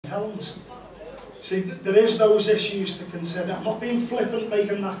Helens. See, there is those issues to consider. I'm not being flippant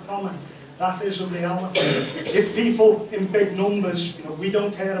making that comment. That is a reality. If people in big numbers, you know, we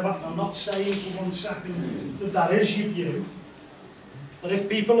don't care about, and I'm not saying for 1 second that that is your view, but if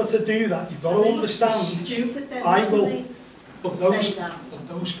people are to do that, you've got to understand, then, I will, but those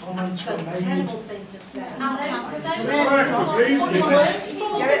comments were made. Terrible thing to say.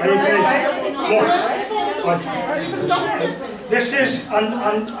 This is,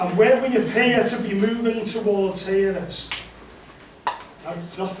 and where we appear to be moving towards here is,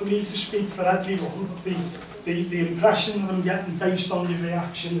 not for me to speak for everyone, but the impression that I'm getting based on your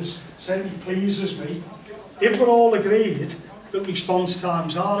reactions certainly pleases me. If we're all agreed that response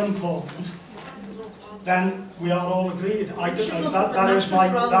times are important, then we are all agreed. That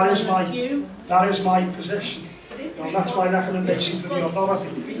is my position. And that's my recommendation to the authority.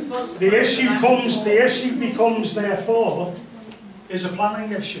 The issue becomes therefore is a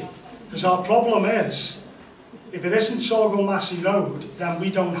planning issue, because our problem is, if it isn't Saughall Massie Road, then we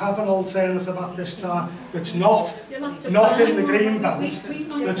don't have an alternative at this time that's not in the green belt.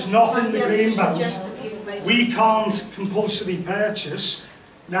 That's not in the green belt. We can't compulsory purchase.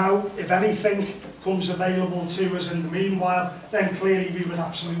 Now, if anything comes available to us in the meanwhile, then clearly we would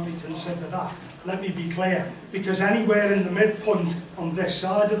absolutely consider that. Let me be clear, because anywhere in the midpoint on this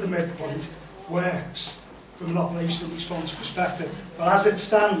side of the midpoint works from an operational response perspective. But as it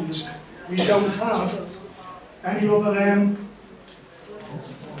stands, we don't have any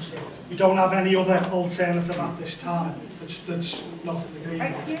other alternative at this time that's not in the green.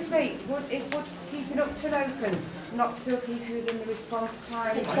 Excuse me, would keeping Upton open not still keep you within the response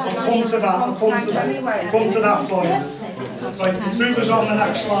time? I'll come to that for you. Right, move us on the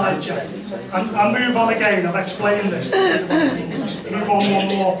next slide, Jack. And move on again, I've explained this. Move on one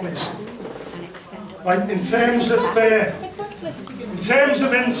more, please. Right, in terms of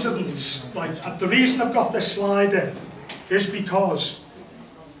incidents, like, the reason I've got this slide in is because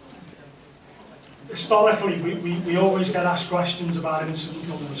historically we always get asked questions about incident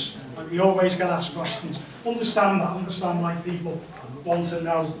numbers. Like, we always get asked questions. Understand why people want to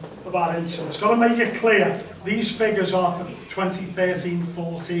know about incidents. Got to make it clear, these figures are for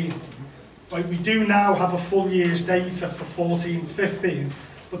 2013-14. Right, we do now have a full year's data for 14-15,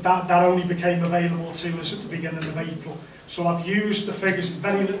 but that only became available to us at the beginning of April. So I've used the figures,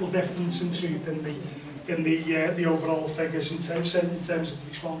 very little difference in truth in the overall figures in terms of the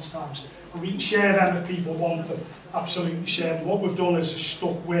response times. And we can share them if people want them, absolutely share them. What we've done is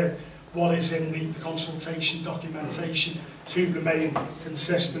stuck with what is in the consultation documentation to remain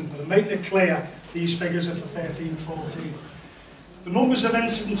consistent. But making it clear, these figures are for 13-14. The numbers of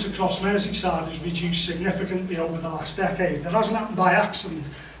incidents across Merseyside has reduced significantly over the last decade. That hasn't happened by accident.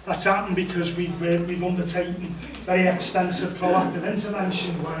 That's happened because we've undertaken very extensive proactive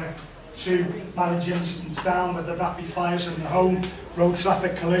intervention work to manage incidents down, whether that be fires in the home, road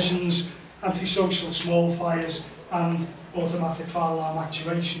traffic collisions, antisocial small fires and automatic fire alarm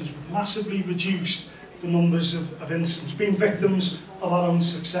actuations. We've massively reduced the numbers of incidents. Being victims of our own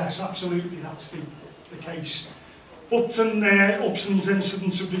success, absolutely that's the case. Upton's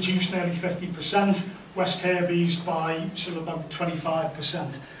incidents have reduced nearly 50%, West Kirby's by sort of about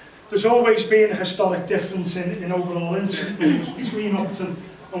 25%. There's always been a historic difference in overall incident numbers between Upton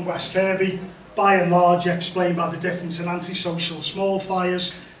and West Kirby, by and large explained by the difference in antisocial small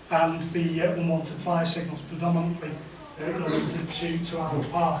fires and the unwanted fire signals, predominantly related to Arrow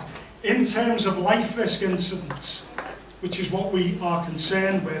Park. In terms of life risk incidents, which is what we are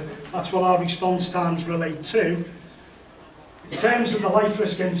concerned with, that's what our response times relate to. In terms of the life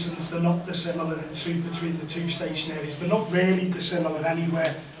risk incidents, they're not dissimilar in truth between the two station areas. They're not really dissimilar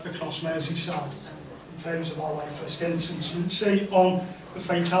anywhere across Merseyside in terms of our life risk incidents. You can see on the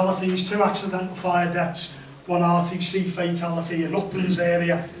fatalities, 2 accidental fire deaths, 1 RTC fatality in Upton's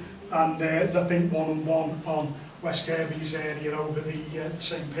area, and I think 1 and 1 on West Kirby's area over the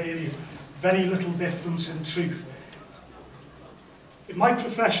same period. Very little difference in truth. In my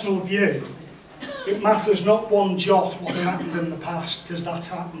professional view, it matters not one jot what's happened in the past, because that's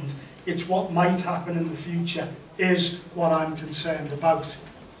happened. It's what might happen in the future is what I'm concerned about.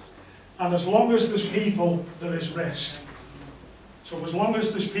 And as long as there's people, there is risk. So as long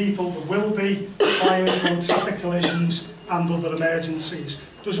as there's people, there will be fires, road traffic collisions and other emergencies.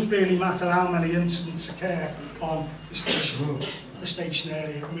 It doesn't really matter how many incidents occur on the station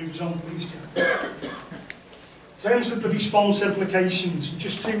area. Move us on, please, Jim. In terms of the response implications,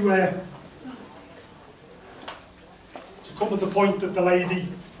 just to cover the point that the lady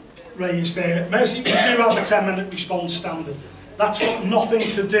raised there, we do have a 10-minute response standard. That's got nothing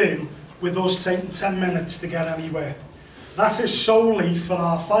to do with us taking 10 minutes to get anywhere. That is solely for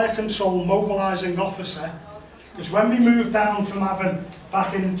our fire control mobilising officer, because when we moved down from having,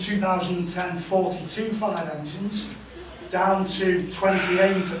 back in 2010, 42 fire engines, down to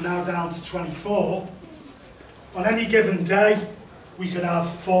 28 and now down to 24, on any given day, we could have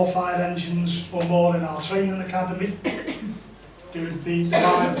 4 fire engines or more in our training academy, doing the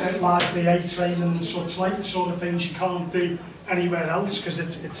live BA training and such like, the sort of things you can't do anywhere else, because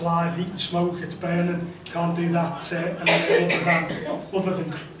it's live heat and smoke, it's burning, can't do that anywhere other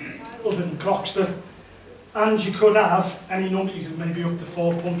than Croxton. And you could have any number, you could maybe up to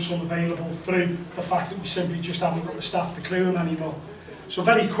 4 pumps unavailable through the fact that we simply just haven't got the staff to crew them anymore. So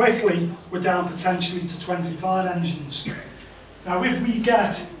very quickly, we're down potentially to 20 fire engines. Now if we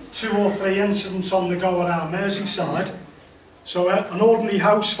get 2 or 3 incidents on the go around Merseyside, so an ordinary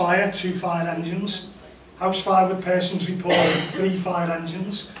house fire, 2 fire engines, house fire with persons reported, 3 fire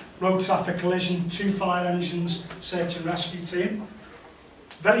engines, road traffic collision, 2 fire engines, search and rescue team.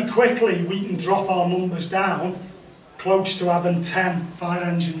 Very quickly we can drop our numbers down close to having 10 fire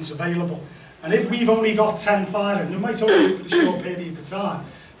engines available. And if we've only got 10 fire engines, we might only do it for a short period of time,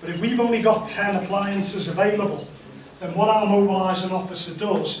 but if we've only got 10 appliances available, then what our mobilising officer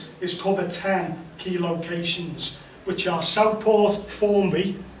does is cover 10 key locations, which are Southport,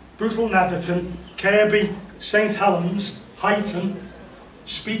 Formby, Bootle Netherton, Kirby, St Helens, Huyton,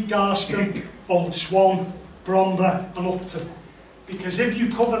 Speak Garston, Old Swan, Bromborough and Upton. Because if you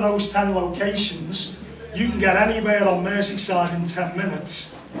cover those 10 locations, you can get anywhere on Merseyside in 10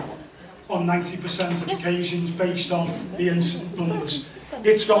 minutes on 90% of occasions based on the incident numbers.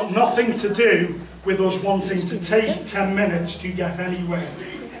 It's got nothing to do with us wanting to take 10 minutes to get anywhere.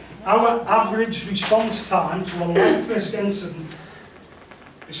 Our average response time to a life risk incident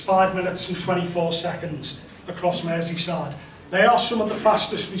is 5 minutes and 24 seconds across Merseyside. They are some of the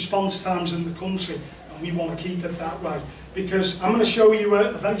fastest response times in the country, and we want to keep it that way. Because I'm going to show you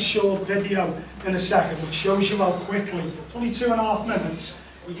a very short video in a second which shows you how quickly, it's only 2.5 minutes,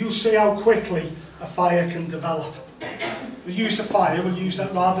 but you'll see how quickly a fire can develop. We use a fire, we'll use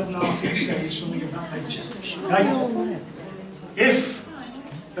that rather than RTC, something of that nature. Right? If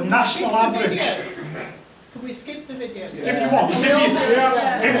the national average... Can we skip the video? If you want,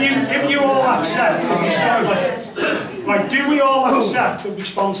 if you all accept that right, do we all accept that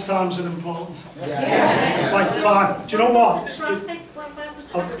response times are important? Yes. Right, fine. Do you know what?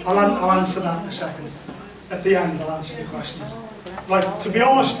 I'll answer that in a second. At the end, I'll answer the questions. Right, to be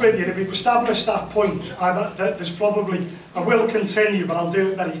honest with you, if we've established that point, there's probably, I will continue, but I'll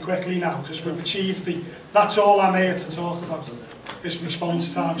do it very quickly now, because we've achieved that's all I'm here to talk about, is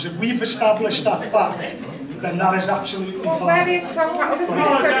response times. If we've established that fact, then that is absolutely fine. Where are you talking about other things? So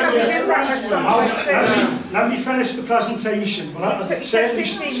can we do that at some point? Let me finish the presentation, but I'll certainly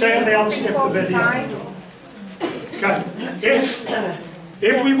I'll skip the video. Okay,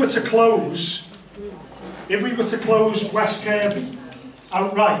 if we were to close West Kirby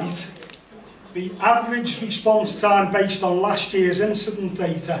outright, the average response time based on last year's incident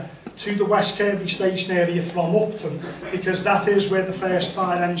data to the West Kirby station area from Upton, because that is where the first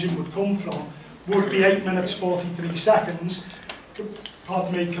fire engine would come from, would be 8 minutes 43 seconds,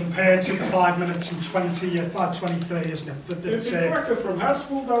 pardon me, compared to the 5 minutes and 5:23, isn't it? It'd be quicker from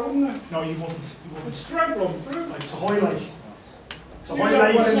Haspel though, wouldn't it? No, you wouldn't. It's straight on through. Like to Hoylake. To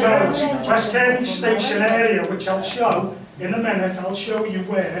Hoylake and Wales. West Kirby station area, which I'll show in a minute, I'll show you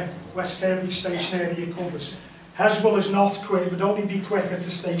where West Kirby station area covers. Heswell is not quick, it would only be quicker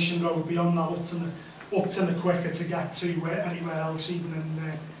to Station Road, beyond that Upton are quicker to get to anywhere else, even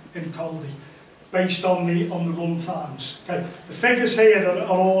in Caldy, based on the run times. Okay, the figures here are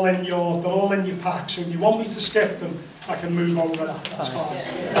all in your pack, so if you want me to skip them, I can move over that. That's fine.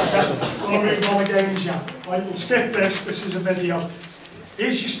 Okay, I'm going to move on again, yeah. Right, we'll skip this. This is a video.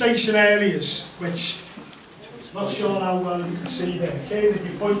 Here's your station areas, which I'm not sure how well you can see there. Kieran, if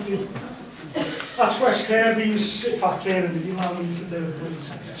you pointed, that's West Kirby's. In fact, Kieran, if you allow me to do it,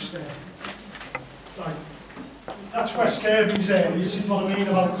 please. Just there. Right. That's West Kirby's area. This is what I mean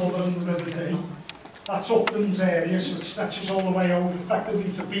about covering the River Dee. That's Upton's area, so it stretches all the way over, effectively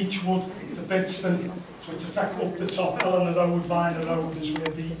to Beechwood, to Bidston, so it's effectively up the top. Eleanor Road, Viner Road is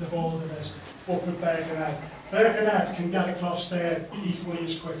where the border is, up at Birkenhead. Birkenhead can get across there equally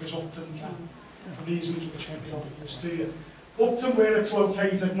as quick as Upton can, for reasons which may be obvious to you. Upton, where it's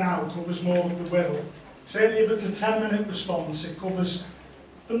located now, covers more of the Wirral. Certainly if it's a 10-minute response, it covers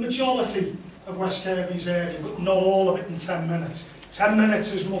the majority of West Kirby's area, but not all of it in 10 minutes. 10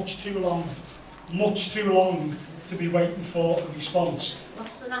 minutes is much too long to be waiting for a response.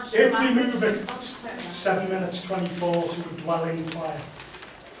 What's the national If we move it 7 minutes 24 to a dwelling fire,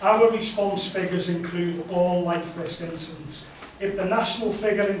 our response figures include all life risk incidents. If the national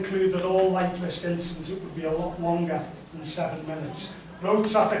figure included all life risk incidents, it would be a lot longer than 7 minutes. Road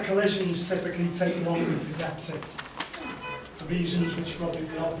traffic collisions typically take longer to get to, for reasons which are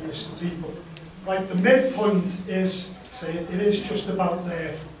probably obvious to people. Right, the midpoint is, say, it is just about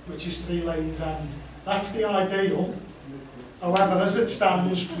there, which is 3 lanes end. That's the ideal. However, as it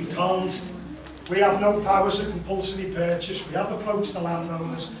stands, we have no powers of compulsory purchase. We have approached the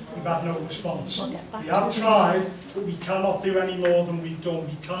landowners, we've had no response. We have tried, but we cannot do any more than we've done.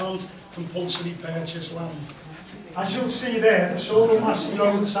 We can't compulsory purchase land. As you'll see there, the Saughall Massie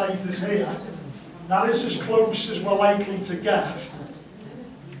Road site is here. That is as close as we're likely to get.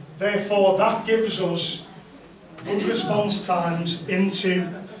 Therefore, that gives us good response times into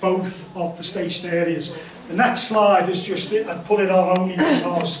both of the station areas. The next slide is just, I put it on only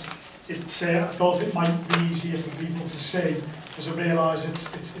because I thought it might be easier for people to see, because I realise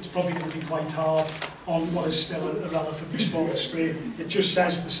it's probably going to be quite hard on what is still a relatively small screen. It just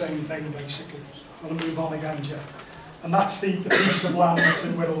says the same thing, basically. I'm going to move on again, Jeff. And that's the piece of land that's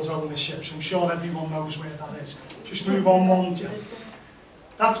in Wirral's ownership, so I'm sure everyone knows where that is. Just move on one, Jeff.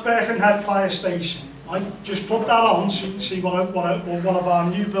 That's Birkenhead Fire Station. I just put that on so you can see what one of our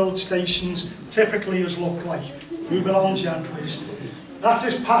new build stations typically has looked like. Move it on, Jen, please. That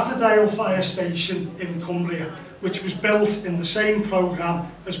is Patterdale Fire Station in Cumbria, which was built in the same programme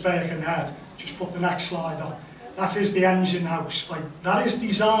as Birkenhead. Just put the next slide on. That is the engine house. That is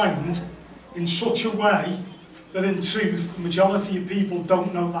designed in such a way that in truth, the majority of people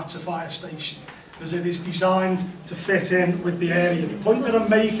don't know that's a fire station, because it is designed to fit in with the area. The point that I'm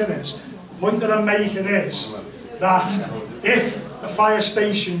making is that if a fire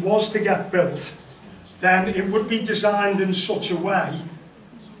station was to get built, then it would be designed in such a way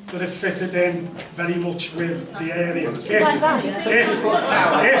that it fitted in very much with the area.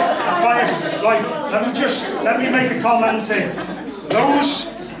 Let me make a comment here.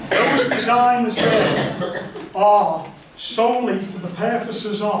 Those designs there are solely for the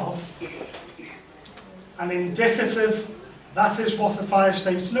purposes of an indicative, that is what a fire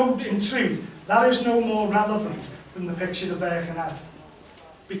station, no, in truth, that is no more relevant than the picture of Birkenhead.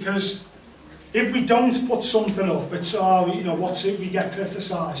 Because if we don't put something up, it's, what's it, we get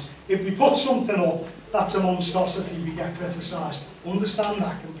criticised. If we put something up, that's a monstrosity, we get criticised. Understand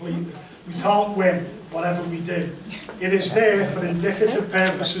that completely. We can't win whatever we do. It is there for indicative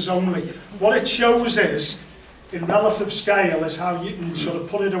purposes only. What it shows is, in relative scale, is how you can sort of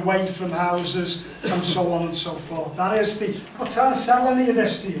put it away from houses and so on and so forth. That is the, I'm not trying to sell any of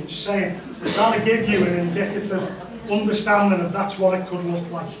this to you, I'm just saying, I'm trying to give you an indicative understanding of that's what it could look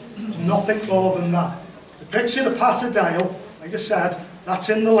like. There's nothing more than that. The picture of Patterdale, like I said, that's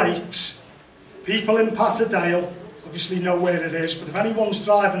in the lakes. People in Patterdale obviously know where it is, but if anyone's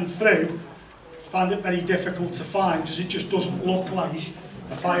driving through, find it very difficult to find because it just doesn't look like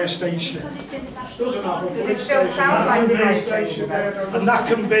a fire station. Doesn't have a Does it still sound like a fire station? And that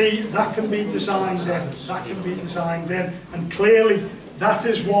can be designed in. That can be designed in, and clearly that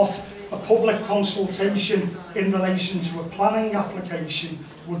is what a public consultation in relation to a planning application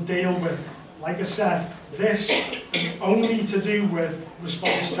would deal with. Like I said, this is only to do with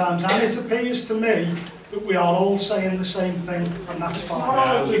response times, and it appears to me that we are all saying the same thing, and that's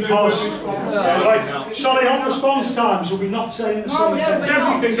fine. Because, sorry, on response times, are we not saying the same thing?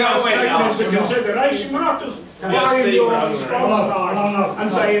 Everything else taken into consideration. We're not just lying your response time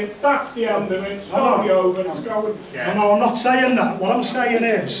and saying that's the end of it, it's going over, it's going. No, I'm not saying that. What I'm saying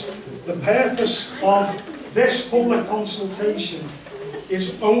is the purpose of this public consultation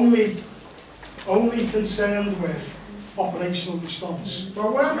is only concerned with operational response.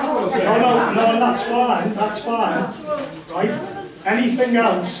 Well, we're not No, that's fine, right? Anything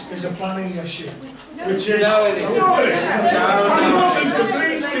else is a planning issue, which is...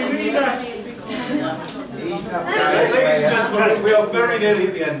 Ladies and gentlemen, we are very nearly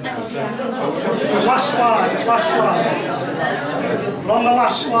at the end now. Last slide. We're on the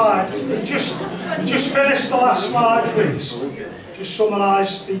last slide. Just finish the last slide, please. Just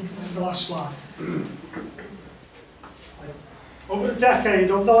summarise the last slide. Over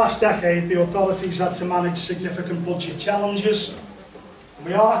the last decade, the authorities had to manage significant budget challenges.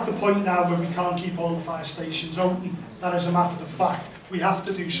 We are at the point now where we can't keep all the fire stations open. That is a matter of fact. We have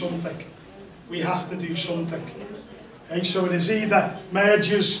to do something. Okay, so it is either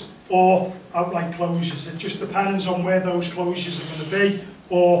mergers or outright closures. It just depends on where those closures are going to be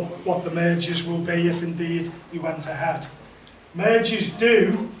or what the mergers will be if indeed we went ahead. Mergers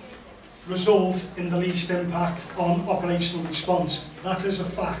do result in the least impact on operational response. That is a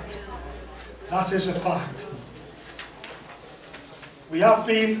fact. we have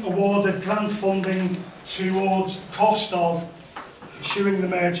been awarded grant funding towards the cost of pursuing the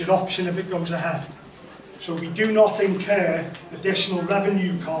merger option if it goes ahead. So we do not incur additional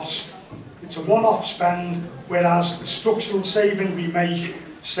revenue cost. It's a one-off spend, whereas the structural saving we make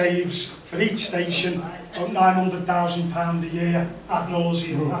saves for each station about £900,000 a year ad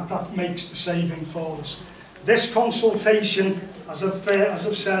nauseum. That makes the saving for us. This consultation, as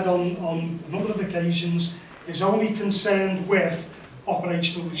I've said on a number of occasions, is only concerned with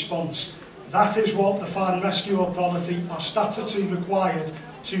operational response. That is what the Fire and Rescue Authority are statutorily required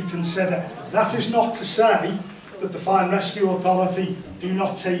to consider. That is not to say that the Fire and Rescue Authority do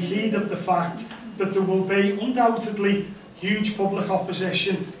not take heed of the fact that there will be undoubtedly huge public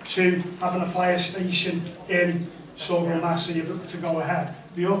opposition to having a fire station in Saughall Massie to go ahead.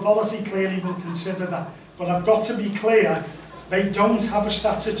 The authority clearly will consider that. But I've got to be clear, they don't have a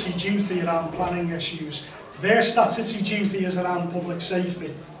statutory duty around planning issues. Their statutory duty is around public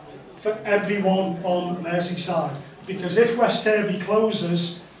safety for everyone on Merseyside. Because if West Kirby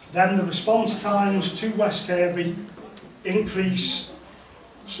closes, then the response times to West Kirby increase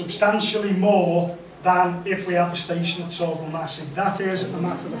substantially more than if we have a station at Saughall Massie. That is a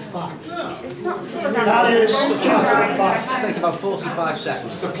matter of fact. It's not That is a matter of fact. Take about 45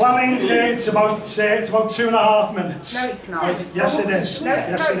 seconds. The planning, it's about 2.5 minutes. No, it's not. Right? Yes, it is. No, it's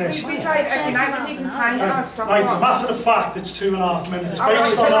yes, not. it is. We drive every night, we even time now, stop. Right, a matter of fact, it's 2.5 minutes. Oh, right,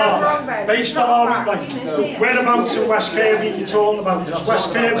 so that's wrong then. Based It's on not our, fact. right, whereabouts in West Kirby you're talking about? Because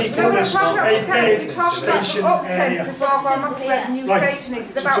West Kirby No, we're covers talking about a Kirby, big we're talking about station Upton area. to Saughall Massie where the new Right. station is.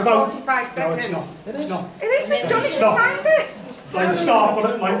 It's So about 45 No, seconds. it's not. It's not. It is, we've done it, It's we not. timed it. Like it's not,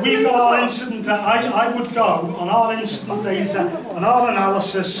 but like we've got our incident, I would go on our incident data and our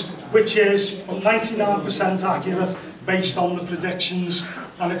analysis, which is 99% accurate based on the predictions,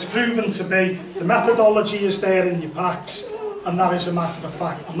 and it's proven to be. The methodology is there in your packs, and that is a matter of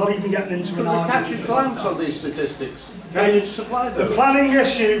fact. I'm not even getting into an argument. Catchy clamps on these statistics. Okay. Can you supply The those? planning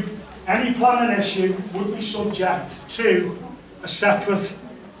issue, any planning issue, would be subject to a separate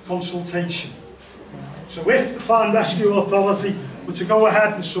consultation. So if the Fire and Rescue Authority were to go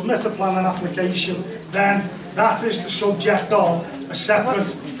ahead and submit a planning application, then that is the subject of a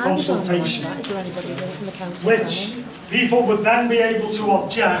separate consultation, which people would then be able to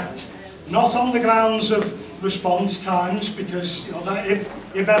object, not on the grounds of response times, because you know, that if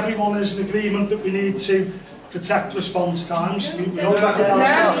everyone is in agreement that we need to protect response times, we all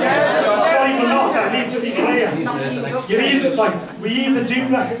recognise that. Sorry, we're not, I need to be clear. We either do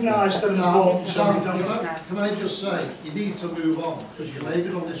recognise they're important, so we don't. Can I just say, you need to move on, because you've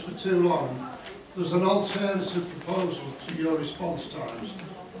been on this for too long. There's an alternative proposal to your response times,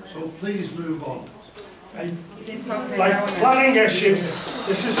 so please move on. Like planning issue,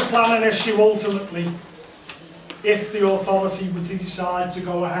 this is a planning issue ultimately, if the authority were to decide to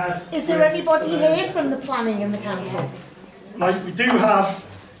go ahead. Is there anybody here from the planning and the council? Like we do have,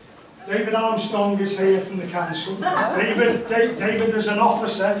 David Armstrong is here from the council. David is an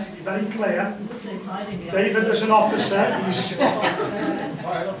officer, to be very clear. David is an officer,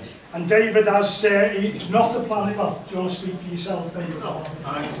 and David has, he's not a planning, well, do you want to speak for yourself, David? No,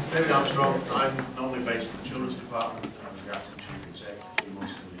 I'm David Armstrong. I'm normally based in the Children's Department. I'm the acting chief executive, 3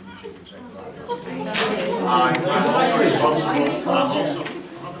 months to the new chief executive. I'm also responsible, I'm not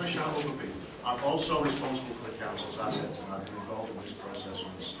going to shout over people, I'm also responsible for the council's assets, and I've been involved in this process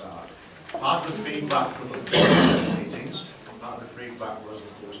from the start. Part of the feedback from the meetings, part of the feedback was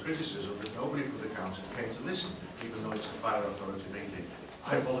that there was criticism that nobody from the council came to listen, even though it's a fire authority meeting.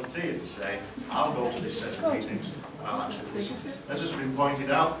 I volunteered to say, I'll go to this set of meetings and I'll actually listen. As has been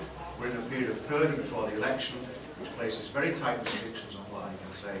pointed out, we're in a period of purging before the election, which places very tight restrictions on what I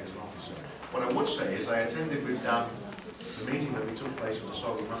can say as an officer. What I would say is I attended with Dan the meeting that we took place with the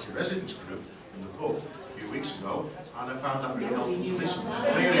Saughall Massie residents group in the pub a few weeks ago, and I found that really helpful to listen.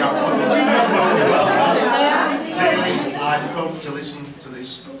 Clearly I've come to listen to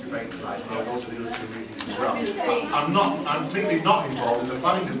this debate tonight, and I'll go to the other 2 meetings as well. I'm clearly not involved in the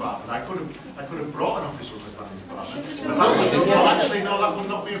planning department. I could have brought an officer from the planning department. Well, actually, no, that would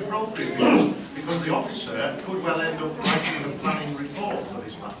not be appropriate because the officer could well end up writing the planning report for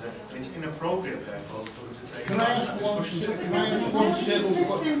this matter. It's inappropriate, therefore, for them to take Can I ask one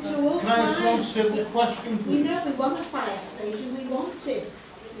civil question? We know we want a fire station, we want it.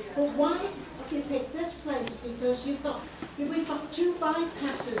 But why have you picked this place? Because we've got 2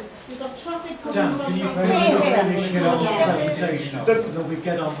 bypasses, we've got traffic coming from the presentation, so that we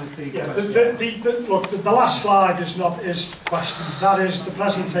get on with the Look, the last slide is questions. That is, the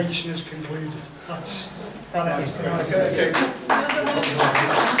presentation is concluded. That is. Okay.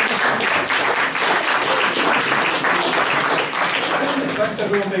 Thanks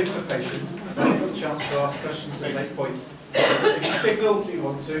everyone being so patient. I've got the chance to ask questions and make points. If you signal that you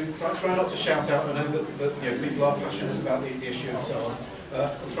want to, try not to shout out. I know that you know, people are passionate about the issue and so on.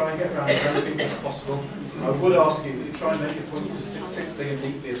 We'll try and get around as many people as possible. I would ask you that you try and make your points as succinctly and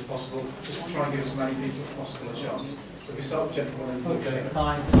neatly as possible, just to try and give as many people as possible a chance. So we start with gentlemen. Okay,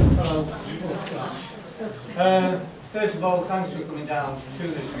 fine. Hello. First of all, thanks for coming down to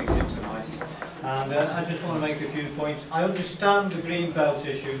this meeting tonight. And I just want to make a few points. I understand the green belt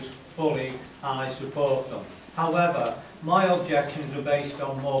issues fully and I support them. However, my objections are based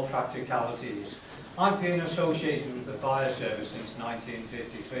on more practicalities. I've been associated with the fire service since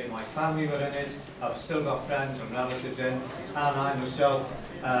 1953. My family were in it, I've still got friends and relatives in, and I myself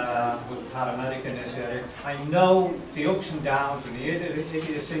was a paramedic in this area. I know the ups and downs and the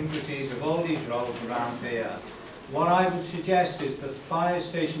idiosyncrasies of all these roads around here. What I would suggest is the fire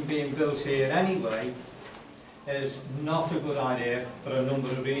station being built here anyway is not a good idea for a number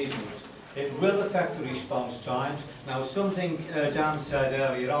of reasons. It will affect the response times. Now, something Dan said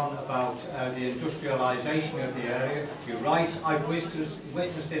earlier on about the industrialisation of the area. You're right, I've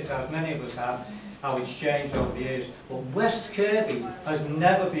witnessed it, as many of us have, how it's changed over the years. But West Kirby has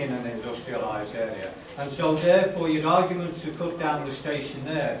never been an industrialised area. And so, therefore, your argument to cut down the station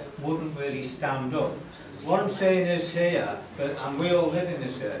there wouldn't really stand up. What I'm saying is here, and we all live in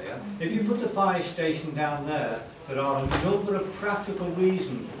this area, if you put the fire station down there, there are a number of practical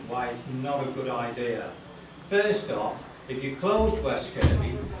reasons why it's not a good idea. First off, if you closed West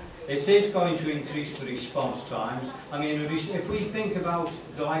Kirby, it is going to increase the response times. I mean, if we think about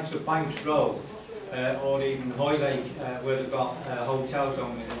the likes of Banks Road, or even Hoylake, where they've got hotels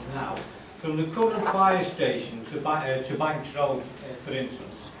only now, from the current fire station to Banks Road, for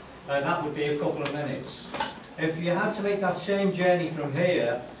instance, that would be a couple of minutes. If you had to make that same journey from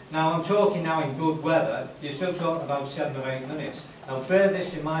here, now I'm talking now in good weather, you're still talking about 7 or 8 minutes. Now bear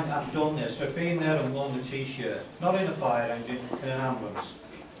this in mind, I've done this, I've been there and won the t-shirt, not in a fire engine, in an ambulance.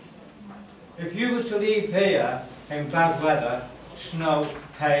 If you were to leave here in bad weather, snow,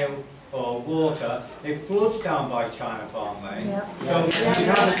 hail or water, it floods down by China Farm Lane. Yep. So you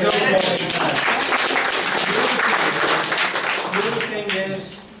have to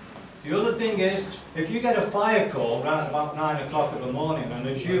The other thing is, if you get a fire call around about 9 o'clock in the morning, and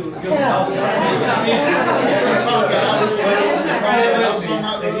as if you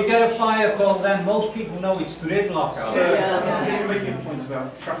get a fire call, then most people know it's gridlock. So, I think you're making a point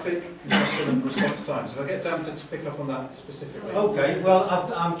about traffic, congestion and response times. If I get Dan to pick up on that specifically. Okay, well,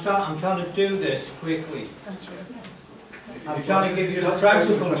 I'm trying to do this quickly. I'm trying to give you the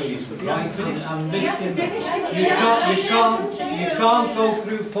practical reason, right? I'm listening. You can't go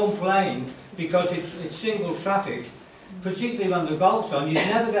through Pump Lane because it's single traffic, particularly when the golf's on. You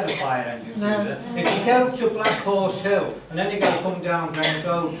never get a fire engine through there. If you go up to Black Horse Hill and then you've got to come down Glen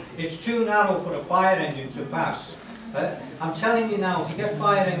Road, it's too narrow for a fire engine to pass. I'm telling you now, to get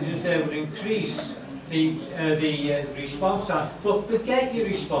fire engines there would increase the response time. But forget your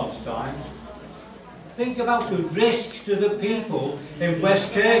response times. Think about the risk to the people in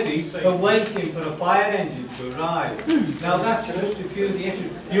West Kirby who are waiting for a fire engine to arrive. Now that's just a few of the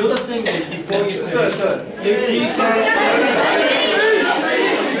issues. The other thing is, before you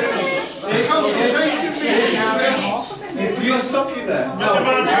if you stop you there. No.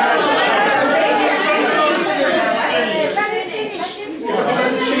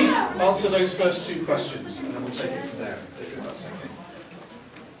 Chief, answer those first two questions and then we'll take it from there. If that's okay.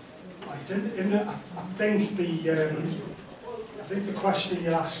 I think the question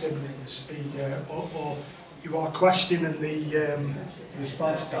you're asking is or you are questioning the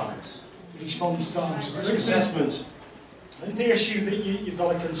response times. Response times. Assessments. I think the issue that you've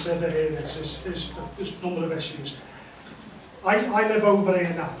got to consider here is there's a number of issues. I live over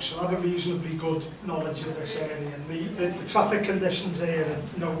here now, so I have a reasonably good knowledge of this area, and the traffic conditions here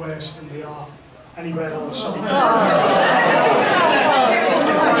are no worse than they are anywhere else. So you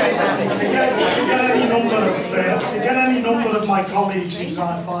get any number of my colleagues who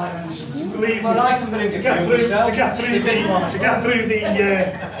drive fire engines. Believe me, to get through the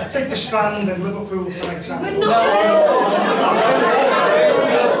take the Strand in Liverpool for example.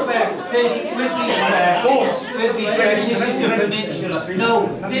 With respect, this is a peninsula. No,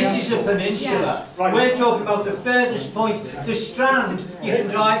 this is a peninsula. Right. We're talking about the furthest point. The Strand,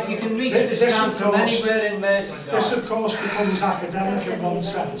 you can reach the Strand from anywhere in Merseyside. This, of course, becomes academic in one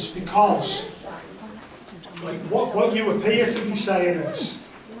sense, because what you appear to be saying is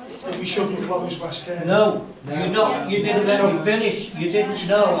that we shouldn't close West Kirby. No, you're not. You didn't let me finish. You didn't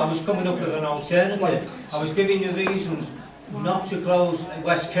know. I was coming up with an alternative. I was giving you reasons not to close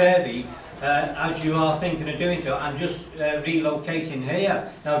West Kirby as you are thinking of doing so, and just relocating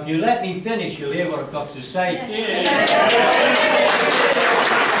here. Now, if you let me finish, you'll hear what I've got to say.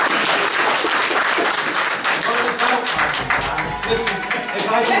 If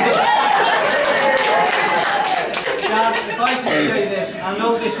I can say this, I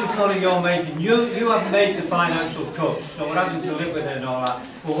know this is not of your making. You haven't made the financial cuts, so we're having to live with it and all that.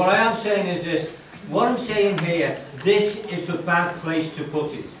 But what I am saying is this. What I'm saying here, this is the bad place to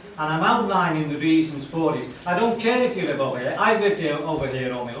put it. And I'm outlining the reasons for it. I don't care if you live over here. I've lived over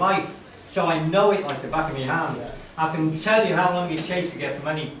here all my life, so I know it like the back of my hand. I can tell you how long it takes to get from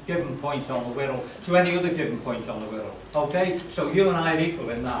any given point on the Wirral to any other given point on the Wirral. Okay? So you and I are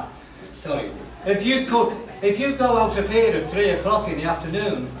equal in that. Sorry. If you go out of here at 3 o'clock in the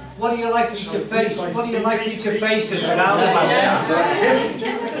afternoon, what are you likely to face? What are you likely to face at the roundabout?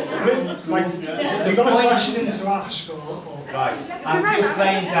 You've got a question to ask, or... Right, I'm just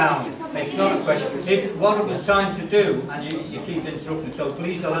laying down. It's not a question. If what I was trying to do, and you keep interrupting, so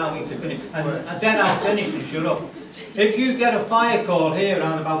please allow me to finish, and then I'll finish and shut up. If you get a fire call here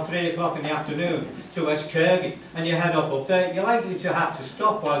around about 3 o'clock in the afternoon to West Kirby, and you head off up there, you're likely to have to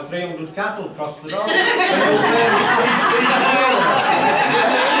stop while 300 cattle cross the road.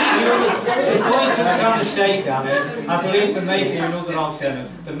 The point I'm trying to say, Dan, is I believe there may be another alternative.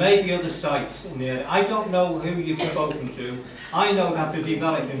 There may be other sites in the area. I don't know who you've spoken to. I know that they're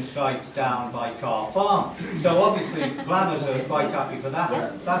developing sites down by Car Farm. So obviously planners are quite happy for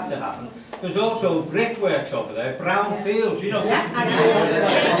that to happen. There's also brickworks over there, brown fields, you know. You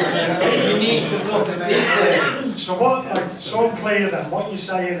need to look at these areas. So what, so I'm clear then, what you're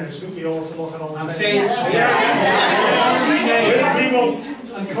saying is that we ought to look at all I'm things. saying,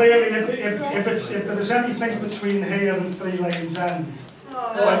 And clearly, if there's anything between here and 3 Lanes End,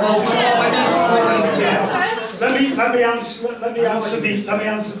 let me answer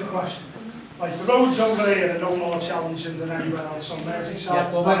the question. Like, the roads over here are no more challenging than anywhere else on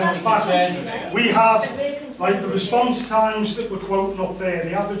Merseyside. In fact, we have, like, the response times that we're quoting up there,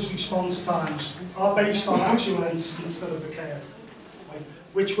 the average response times are based on actual incidents that have occurred, right,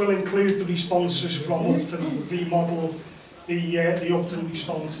 which will include the responses from Upton, remodel the Upton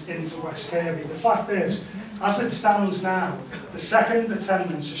response into West Kirby. The fact is, as it stands now, the second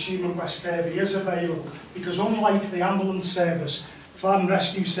attendance, assuming West Kirby is available, because unlike the ambulance service, fire and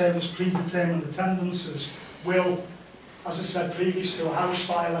rescue service predetermined attendances will, as I said previously, to a house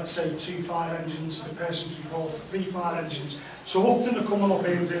fire, let's say 2 fire engines, the person's report 3 fire engines. So Upton are coming up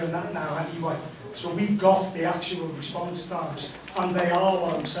here and doing that now anyway. So we've got the actual response times, and they are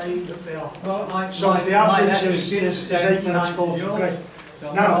what I'm saying that they are. Well, so the average is 8 minutes 43.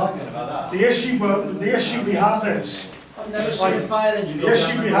 Now, the issue we have is, the issue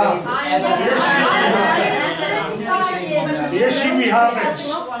we have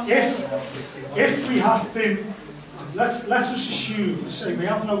is, if we have to, let us assume, say we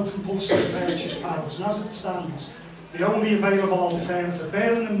have no compulsory purchase powers, and as it stands, the only available alternative,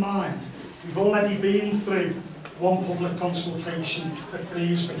 bearing in mind, we've already been through one public consultation at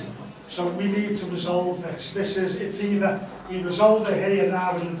Breesby, so we need to resolve this. It's either we resolve it here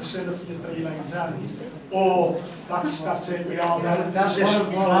now in the vicinity of 3 Lanes End, or that's it, we are then in a position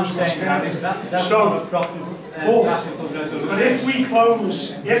we close West Kirby. So, but if we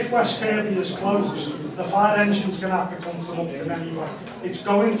close, if West Kirby is closed, the fire engine's going to have to come from Upton anyway. It's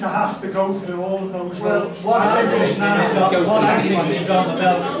going to have to go through all of those roads. What happens now is on the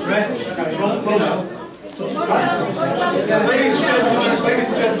belt stretch. Ladies and gentlemen,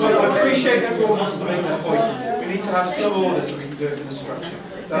 I appreciate everyone wants to make that point. We need to have some order so we can do it in the structure.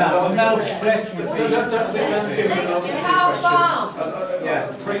 Stretch would be. Let's give an answer to the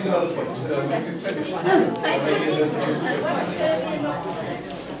question. Raise another point.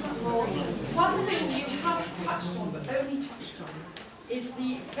 One thing you have touched on, but only touched on, is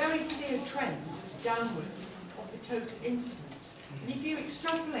the very clear trend downwards of the total incidents. And if you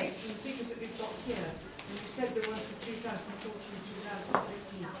extrapolate from the figures that we've got here, and you said the ones for 2014 and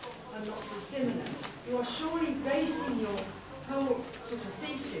 2015 are not dissimilar, you are surely basing your whole sort of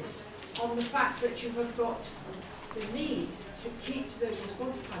thesis on the fact that you have got the need to keep to those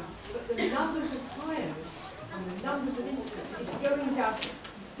response times, but the numbers of fires and the numbers of incidents is going down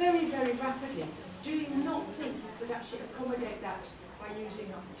very, very rapidly. Do you not think you could actually accommodate that by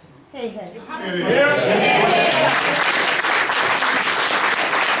using Upton? Hey, hey.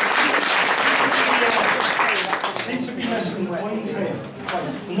 You seem to be missing the point here.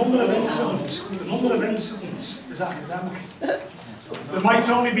 The number of incidents is academic. There might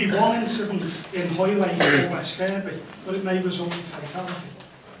only be one incident in Hoylake or West Kirby, but it may result in fatality.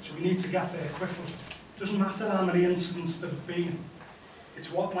 So we need to get there quickly. It doesn't matter how many incidents there have been.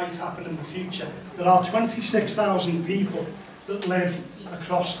 it's what might happen in the future. There are 26,000 people that live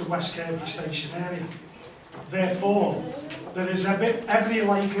across the West Kirby station area. Therefore, there is every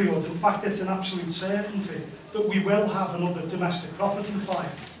likelihood, in fact it's an absolute certainty, that we will have another domestic property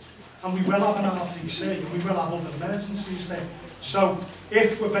fire. And we will have an RTC, and we will have other emergencies there. So,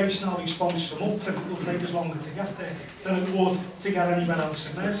 if we're basing our response from Upton, it will take us longer to get there than it would to get anywhere else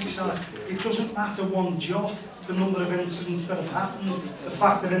in Merseyside. It doesn't matter one jot the number of incidents that have happened, the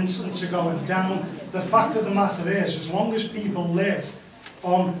fact that incidents are going down. The fact of the matter is, as long as people live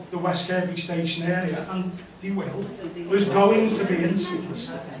on the West Kirby station area, and they will, there's going to be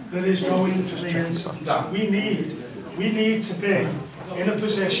incidents. There is going to be incidents. We need to be in a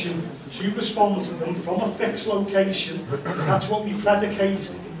position to respond to them from a fixed location, because that's what we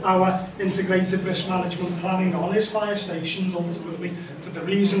predicate our integrated risk management planning on, is fire stations ultimately, for the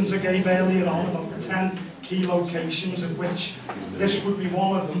reasons I gave earlier on about the 10 key locations, of which this would be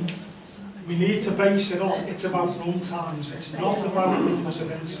one of them. We need to base it on, it's about run times, it's not about numbers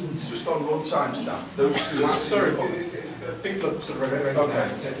of incidents. Just on run times, Dan, those two... Sorry, people are sort of regulating okay.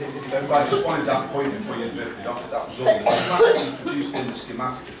 I just wanted that point before you drifted off. That was all. The fact you produced in the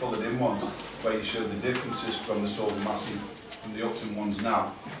schematic, the coloured in ones, where you showed the differences from the Saughall Massie from the Upton ones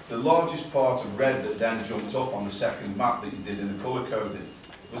now. The largest part of red that then jumped up on the second map that you did in the colour coding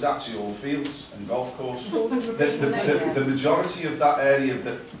was actually all fields and golf course. The majority of that area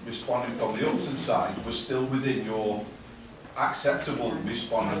that responding from the Upton side was still within your acceptable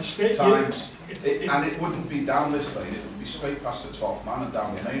response times. And it wouldn't be down this lane, it would be straight past the 12th man and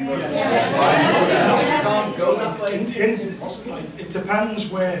down the main road. It depends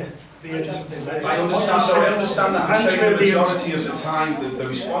where the incident is. I understand that. I'm saying the majority of the time, the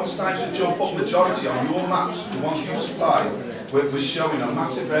response times that jump up majority on your maps, the ones you supplied, was showing a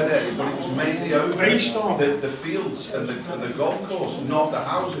massive red area, but it was mainly over the fields and the golf course, not the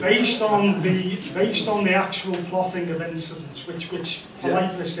houses. Based on the actual plotting of incidents, which for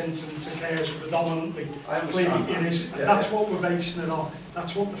life risk incidents occurs predominantly, that's what we're basing it on.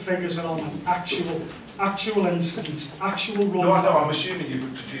 That's what the figures are on. Actual incidents, actual run. No, I'm assuming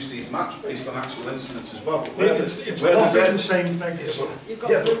you've produced these maps based on actual incidents as well. It's the same figures.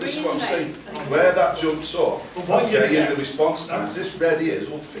 Yeah, but this is what I'm saying. Where that jumps up, in the response times, this red here is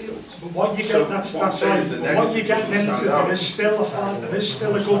all fields. But what you get, that's right. But what you're getting into, there is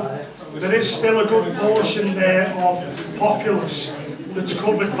still a good portion there of populace that's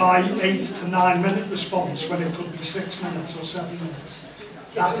covered by 8 to 9 minute response when it could be 6 minutes or 7 minutes.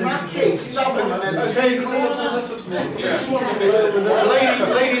 That is the case. Okay, so let's the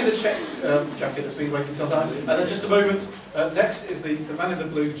lady in the check jacket that's been waiting some time. And then just a moment, next is the man in the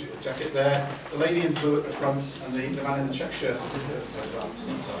blue jacket there, the lady in blue at the front, and the man in the check shirt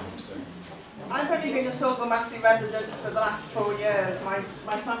sometime. I've only been a Saughall Massie resident for the last 4 years. My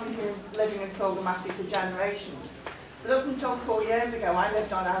family's been living in Saughall Massie for generations. But up until 4 years ago, I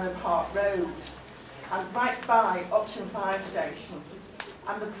lived on Arab Park Road, and right by Upton Fire Station.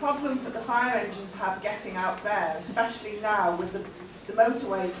 And the problems that the fire engines have getting out there, especially now with the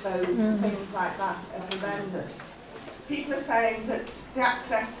motorway closed and things like that, are horrendous. People are saying that the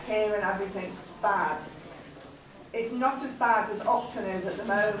access here and everything's bad. It's not as bad as Upton is at the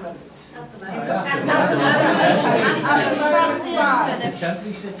moment.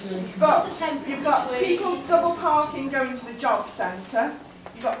 But you've got people double parking going to the job centre,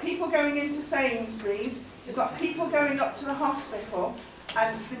 you've got people going into Sainsbury's, you've got people going up to the hospital,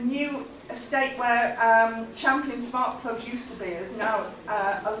 and the new estate where Champion Smart Plug used to be is now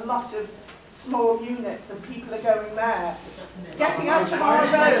a lot of small units, and people are going there. Getting out to our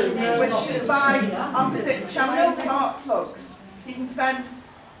road, which is by opposite Champion Smart Plugs, you can spend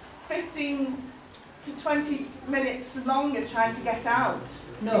 15 to 20 minutes longer trying to get out.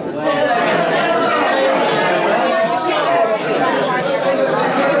 No.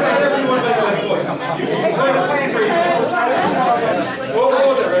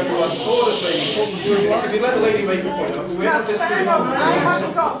 Order, everyone. Order, please. If you let the lady make a point, we have fair enough. I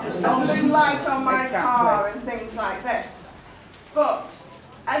haven't got a blue light on my car and things like this. But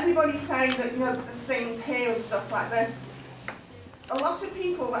everybody's saying that, you know, there's things here and stuff like this. A lot of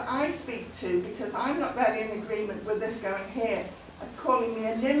people that I speak to, because I'm not really in agreement with this going here, are calling me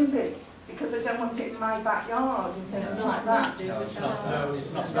a NIMBY because I don't want it in my backyard and things like that.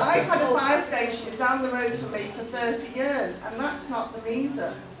 I've had a fire station down the road from me for 30 years, and that's not the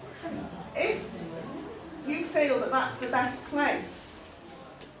reason. If you feel that that's the best place,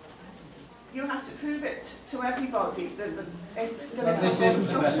 you have to prove it to everybody that it's going to be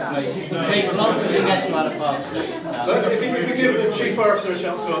stuff down. Take a lot of to get you out of Park Station. If you give the Chief Fire Officer a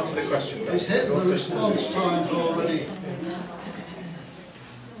chance to answer the question. He's hit the response times already.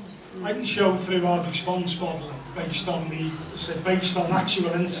 I can show through our response model based on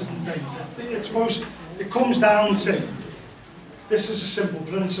actual incident data. I suppose it comes down to, this is a simple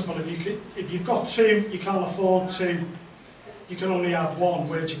principle. If you've got two, you can't afford two, you can only have one.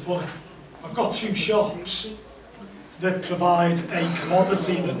 Where do you put it? I've got two shops that provide a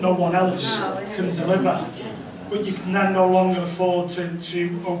commodity that no one else can deliver, but you can then no longer afford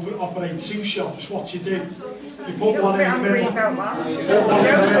to operate two shops. What do? You put one in the middle.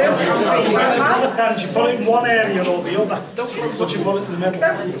 You put it in one area or the other, but you put it in the middle.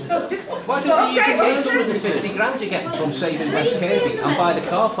 Why don't you use some of the 50 grand you're getting from saving West Kirby and buy the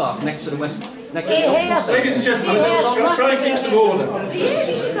car park next to the West? Ladies and gentlemen, try and keep some order.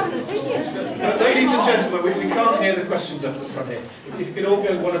 Ladies and gentlemen, we can't hear the questions up at the front here. If you could all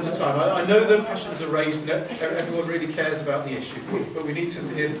go one at a time. I know that passions are raised and everyone really cares about the issue, but we need to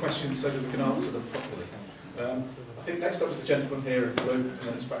hear the questions so that we can answer them properly. I think next up is the gentleman here in blue, and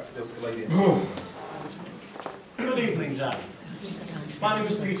then it's back to the lady in blue. Good evening, Dan. My name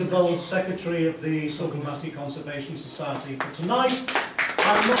is Peter Bold, Secretary of the Saughall Massie Conservation Society. But tonight,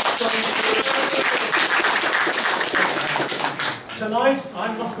 I'm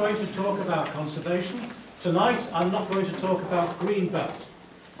not going to talk about conservation. Tonight, I'm not going to talk about greenbelt.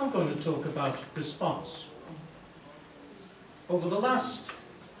 I'm going to talk about response. Over the last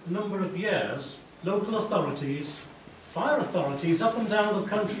number of years, local authorities, fire authorities up and down the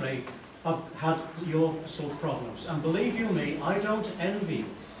country have had your sort of problems. And believe you me, I don't envy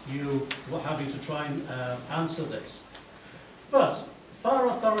you having to try and answer this. But fire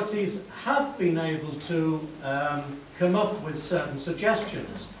authorities have been able to come up with certain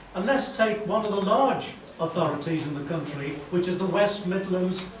suggestions. And let's take one of the large authorities in the country, which is the West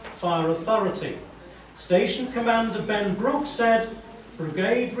Midlands Fire Authority. Station Commander Ben Brooks said,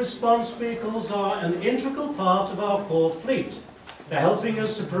 "Brigade response vehicles are an integral part of our core fleet. They're helping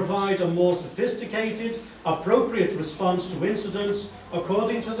us to provide a more sophisticated, appropriate response to incidents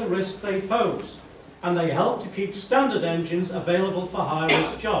according to the risk they pose. And they help to keep standard engines available for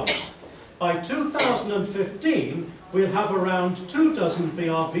high-risk jobs. By 2015, we'll have around 24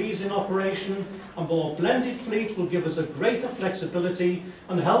 BRVs in operation. A more blended fleet will give us a greater flexibility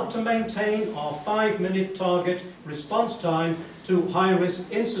and help to maintain our 5-minute target response time to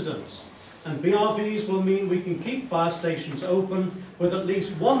high-risk incidents. And BRVs will mean we can keep fire stations open with at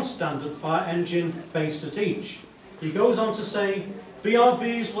least one standard fire engine based at each." He goes on to say,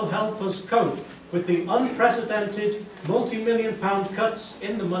 "BRVs will help us cope with the unprecedented multi-million-pound cuts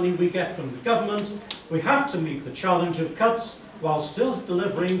in the money we get from the government. We have to meet the challenge of cuts while still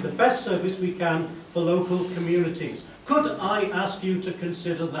delivering the best service we can for local communities." Could I ask you to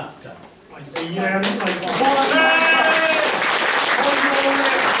consider that, Dan?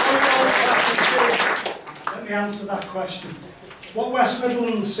 Let me answer that question. What West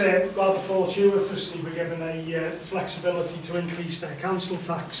Midlands rather fortuitously were given a flexibility to increase their council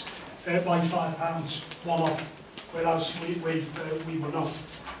tax by £5 one-off, whereas we were not.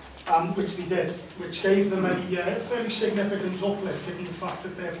 Which they did, which gave them a fairly significant uplift given the fact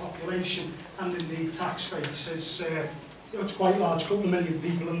that their population and indeed tax base is it's quite large, a couple of million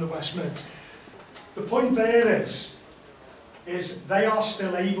people in the West Mids. The point there is they are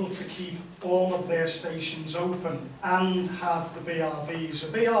still able to keep all of their stations open and have the BRVs. A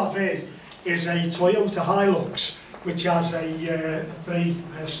BRV is a Toyota Hilux which has a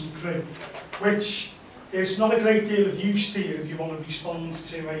 3-person crew, which is not a great deal of use to you if you want to respond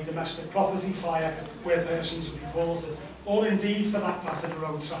to a domestic property fire where persons are reported, or indeed for that matter a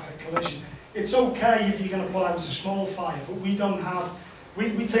road traffic collision. It's okay if you're going to put out a small fire, but we don't have,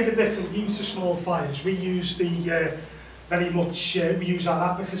 we take a different view to small fires. We use the we use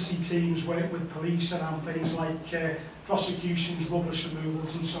our advocacy teams, work with police around things like prosecutions, rubbish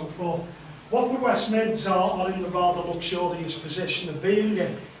removals and so forth. What the West Mids are in the rather luxurious position of being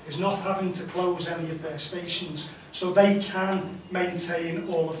in is not having to close any of their stations, so they can maintain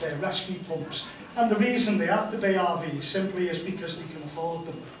all of their rescue pumps. And the reason they have the BRVs simply is because they can afford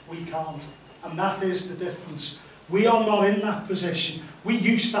them. We can't. And that is the difference. We are not in that position. We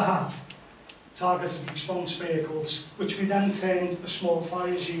used to have targeted response vehicles, which we then turned a small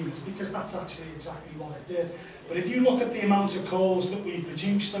fires unit, because that's actually exactly what it did. But if you look at the amount of calls that we've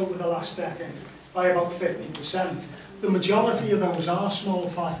reduced over the last decade by about 50%, the majority of those are small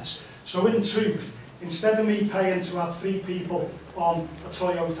fires. So in truth, instead of me paying to have 3 people on a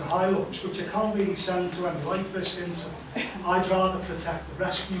Toyota Hilux, which I can't really send to any life risk incident, I'd rather protect the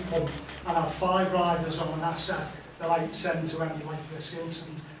rescue pump and have 5 riders on an asset that I can send to any life risk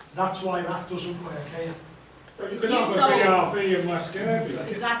incident. That's why that doesn't work here. But you could have a BRV in West Kirby.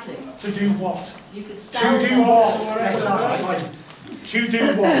 Exactly. To do what? You could sell to do what? Exactly. to do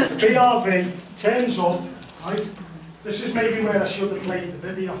what? The BRV turns up, right? This is maybe where I should have played the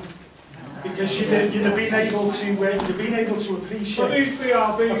video. Because you'd have been able to appreciate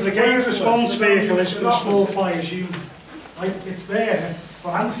a brigade response vehicle is for a small fires unit. Right? It's there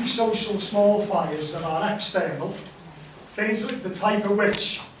for antisocial small fires that are external, things like the type of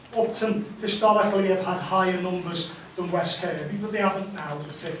which Upton historically have had higher numbers than West Kirby, but they haven't now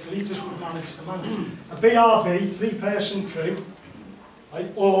particularly, because we've managed to manage. A BRV, 3-person crew,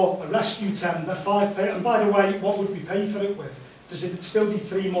 right, or a rescue tender, 5-person, and by the way, what would we pay for it with? Because it'd still be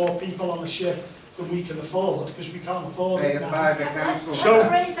 3 more people on the shift than we can afford, because we can't afford it now. So,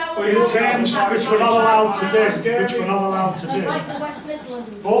 in terms which we're not allowed to do, Like the West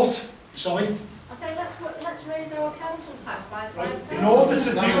Midlands. But, sorry? I say let's raise our council tax by 5%. In order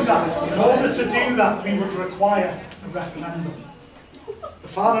to do that, we would require a referendum. The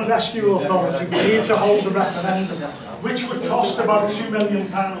Fire and Rescue Authority would need to hold a referendum, which would cost about £2 million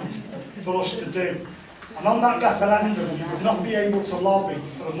for us to do. And on that referendum, you would not be able to lobby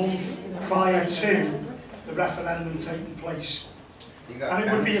for a month prior to the referendum taking place. And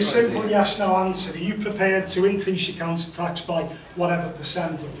it would be a simple yes-no answer. Are you prepared to increase your council tax by whatever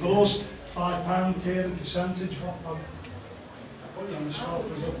percent? And for us, £5, Kieran, percentage, what?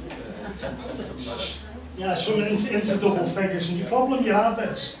 Yeah, so into double figures. And the problem you have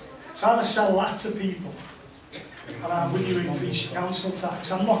is trying to sell that to people. And will you increase your council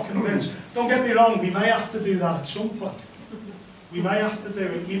tax? I'm not convinced. Don't get me wrong, we may have to do that at some point. We may have to do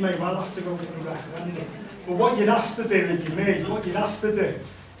it, we may well have to go for a referendum. But what you'd have to do, if you may, what you'd have to do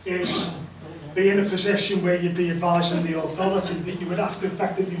is be in a position where you'd be advising the authority that you would have to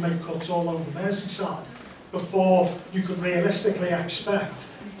effectively make cuts all over Merseyside before you could realistically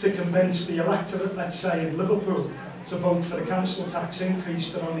expect to convince the electorate, let's say in Liverpool, to vote for a council tax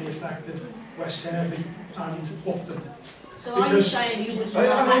increase that only affected West Kirby and Upton. So are you saying you would not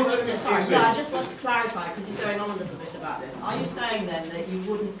actually... Sorry, no, I just want to clarify, because he's going on a little bit about this. Are you saying then that you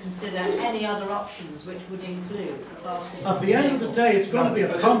wouldn't consider any other options which would include the class response? At the end of the day, it's going to be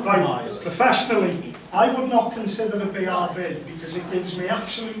a compromise. Professionally, I would not consider a BRV because it gives me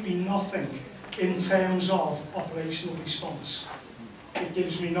absolutely nothing in terms of operational response. It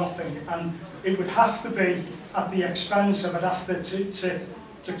gives me nothing, and it would have to be at the expense of, I'd have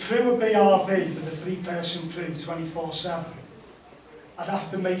to crew a BRV with a 3-person crew 24/7, I'd have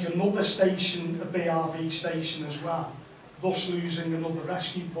to make another station a BRV station as well, thus losing another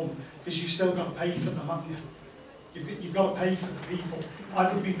rescue pump, because you've still got to pay for them, haven't you? You've got to pay for the people.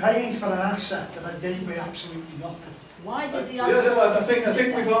 I would be paying for an asset that gave me absolutely nothing. Why did the other... I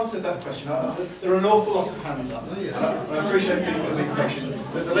think we've answered that question. There are an awful lot of hands up. I appreciate people for being patient.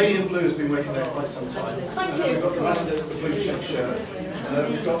 The lady in blue has been waiting there for quite some time. Thank you. We've got the man in the blue check shirt.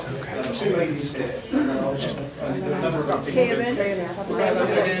 We've got 2 ladies here. A number of Kieran,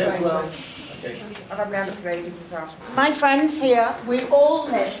 I'll have round of ladies as well. My friends here, we all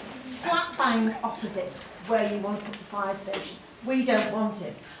live slap bang opposite where you want to put the fire station. We don't want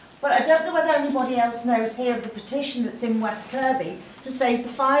it. But I don't know whether anybody else knows here of the petition that's in West Kirby to save the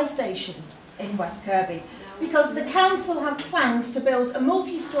fire station in West Kirby. Because the council have plans to build a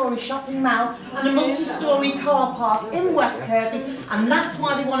multi-storey shopping mall and a multi-storey car park in West Kirby, and that's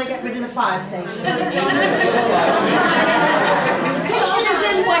why they want to get rid of the fire station. The petition is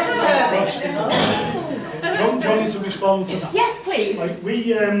in West Kirby. John needs to respond to that. Yes, please. Like,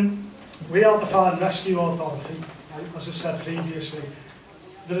 we are the Fire and Rescue Authority, as I said previously.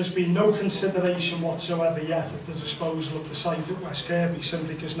 There has been no consideration whatsoever yet of the disposal of the site at West Kirby,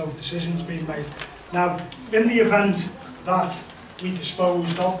 simply because no decision's been made. Now, in the event that we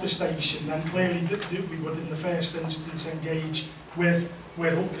disposed of the station, then clearly we would in the first instance engage with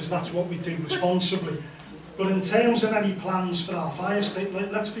Wirral, because that's what we do responsibly. But in terms of any plans for our fire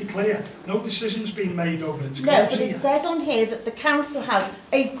station, let's be clear, no decision's been made over its No, but it says on here that the council has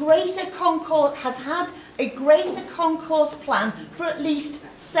a greater concourse, has had a greater concourse plan for at least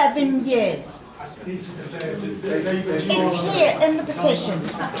 7 years. I need to defer to David. It's here in the petition.